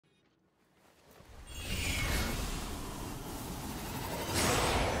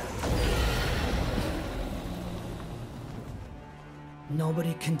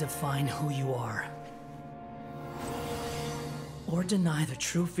Nobody can define who you are, or deny the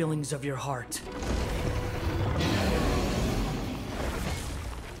true feelings of your heart.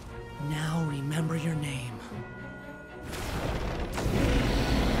 Now remember your name.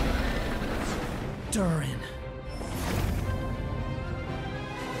 Durin.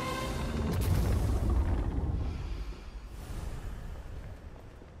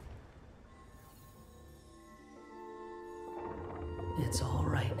 It's all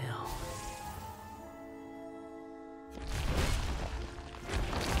right now.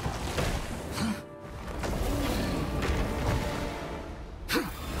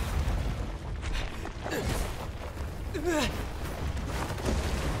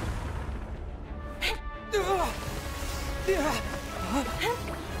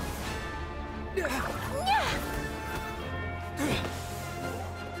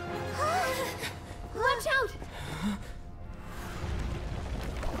 Watch out!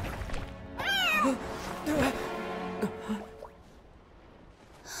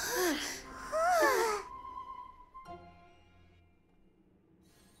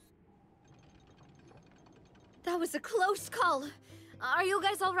 That was a close call. Are you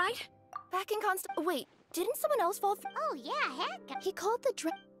guys all right? Back in Wait, didn't someone else fall through? Oh yeah, heck. He called the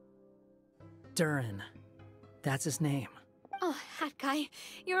Durin. That's his name. Oh, Hat Guy,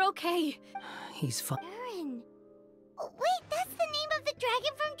 you're okay. He's fine. Durin. Oh, wait, that's the name of the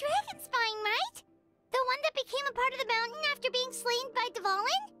dragon from Dragonspine, right? The one that became a part of the mountain after being slain by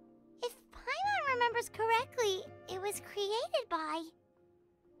Dvalin? If Paimon remembers correctly, it was created by...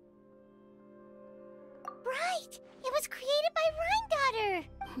 Right! It was created by Rhine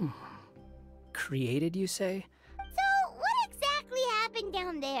Daughter! Created, you say? So, what exactly happened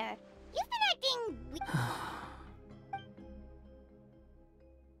down there? You've been acting...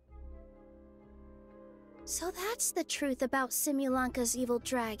 So that's the truth about Simulanka's evil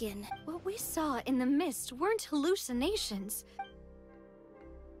dragon. What we saw in the mist weren't hallucinations.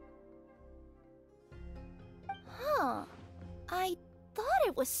 Huh. I thought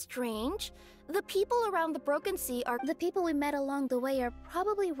it was strange. The people around the Broken Sea are... The people we met along the way are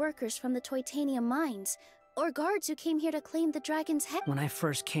probably workers from the Titanium mines, or guards who came here to claim the dragon's head. When I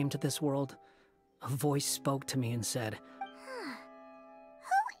first came to this world, a voice spoke to me and said, Who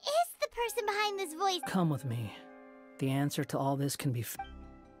is the person behind this voice? "Come with me. The answer to all this can be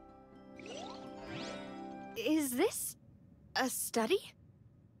Is this a study?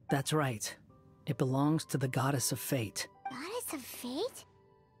 That's right. It belongs to the goddess of fate. Goddess of Fate?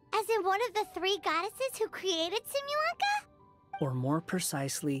 As in one of the three goddesses who created Simulanka? Or more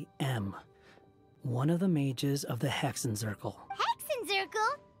precisely, M. One of the mages of the Hexenzirkel.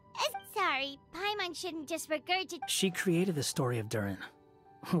 Hexenzirkel? Sorry, Paimon shouldn't just regurgitate. She created the story of Durin.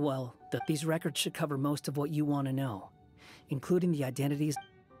 Well, these records should cover most of what you want to know, including the identities...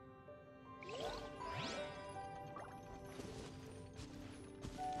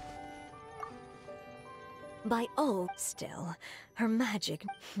 By oh, still, her magic.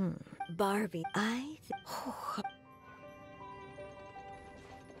 Barbie,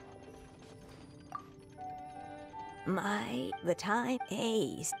 the time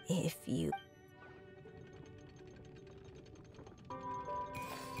is if you.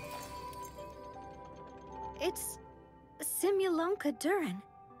 It's Simulanka Durin.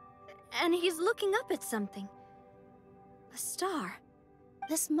 And he's looking up at something. A star.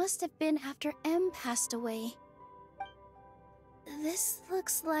 This must have been after M passed away. This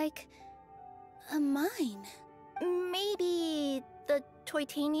looks like... a mine. Maybe the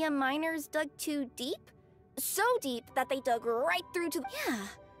Titanium miners dug too deep? So deep that they dug right through to... Yeah.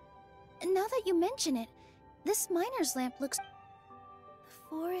 Now that you mention it, this miner's lamp looks... The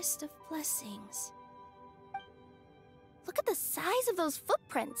Forest of Blessings. Look at the size of those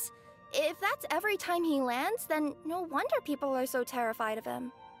footprints. If that's every time he lands, then no wonder people are so terrified of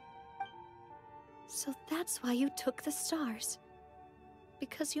him. So that's why you took the stars.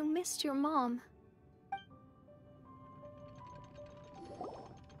 Because you missed your mom.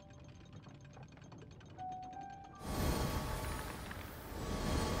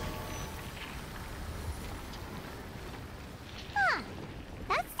 Huh.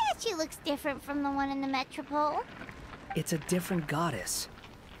 That statue looks different from the one in the Metropole. It's a different goddess.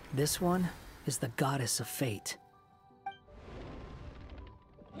 This one is the goddess of fate.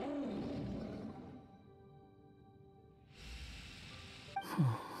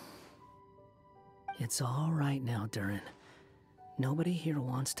 It's all right now, Durin. Nobody here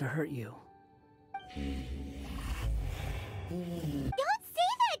wants to hurt you. Don't say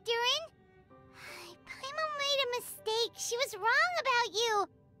that, Durin! Paimon made a mistake. She was wrong about you.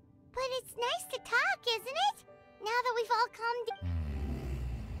 But it's nice to talk, isn't it? Now that we've all calmed down.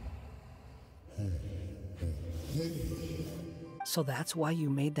 So that's why you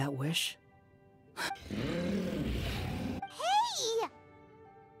made that wish? Hey!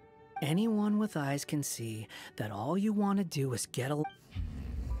 Anyone with eyes can see that all you want to do is get along.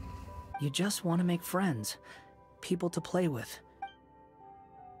 You just want to make friends, people to play with.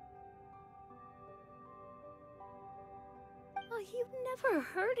 Oh, you never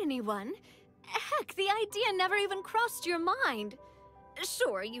hurt anyone. Heck, the idea never even crossed your mind.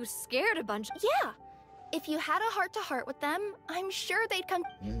 Sure, you scared a bunch. Yeah. If you had a heart-to-heart with them, I'm sure they'd come.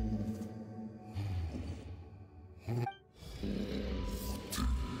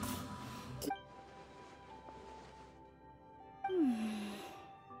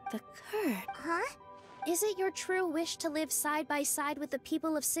 The curd. Huh? Is it your true wish to live side by side with the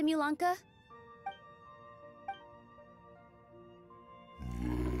people of Simulanka?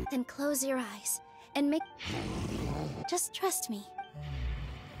 Then close your eyes and make... Just trust me.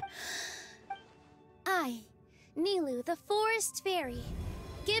 I, Nilu, the Forest Fairy,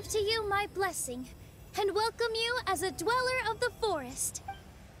 give to you my blessing and welcome you as a dweller of the forest.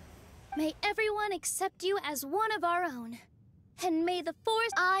 May everyone accept you as one of our own. And may the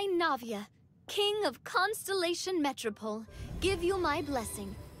forest... I, Navia, King of Constellation Metropole, give you my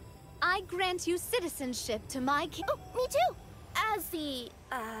blessing. I grant you citizenship to my king... Oh, me too! As the,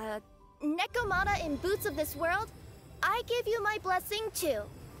 Nekomata in Boots of this world, I give you my blessing too.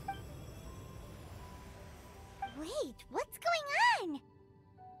 Wait, what's going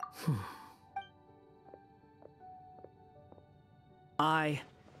on? I,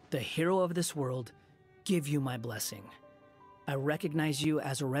 the hero of this world, give you my blessing. I recognize you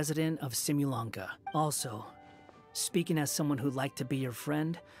as a resident of Simulanka. Also, speaking as someone who'd like to be your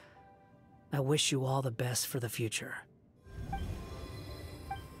friend, I wish you all the best for the future.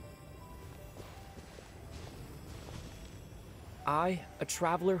 I, a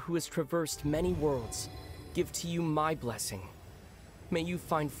traveler who has traversed many worlds, give to you my blessing. May you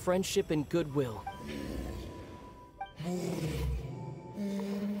find friendship and goodwill.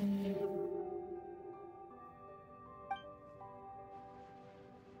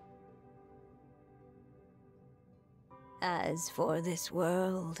 As for this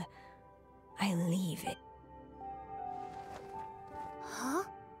world, I leave it. Huh?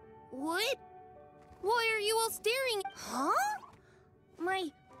 What? Why are you all staring? Huh?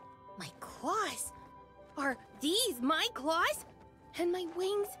 My claws. Are these my claws? And my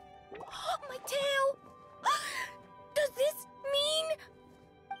wings? My tail? Does this mean...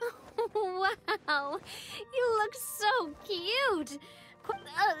 Wow, you look so cute.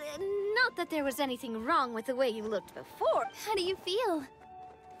 Not that there was anything wrong with the way you looked before. How do you feel?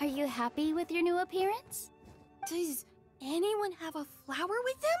 Are you happy with your new appearance? Does anyone have a flower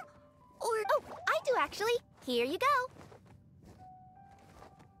with them? Or... Oh, I do actually. Here you go.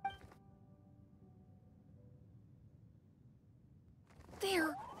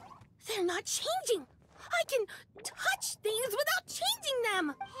 They're not changing. I can touch things without changing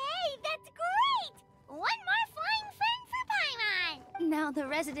them. Hey, that's great! One more flying friend for Paimon! Now the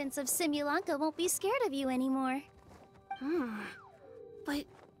residents of Simulanka won't be scared of you anymore. But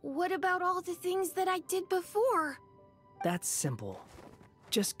what about all the things that I did before? That's simple.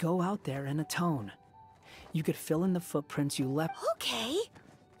 Just go out there and atone. You could fill in the footprints you left. Okay.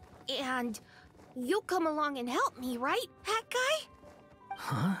 And you'll come along and help me, right, Hat Guy?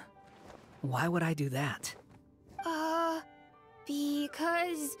 Huh? Why would I do that?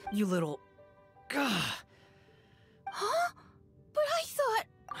 Because... You little... Gah. Huh? But I thought...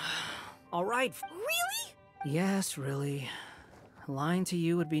 All right. Really? Yes, really. Lying to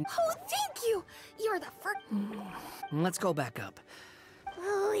you would be... Oh, thank you! You're the first... Let's go back up.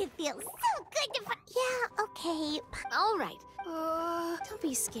 Oh, it feels so good to Yeah, okay. All right. Don't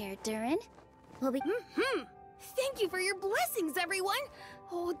be scared, Durin. We'll be... Thank you for your blessings, everyone!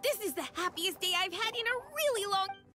 Oh, this is the happiest day I've had in a really long...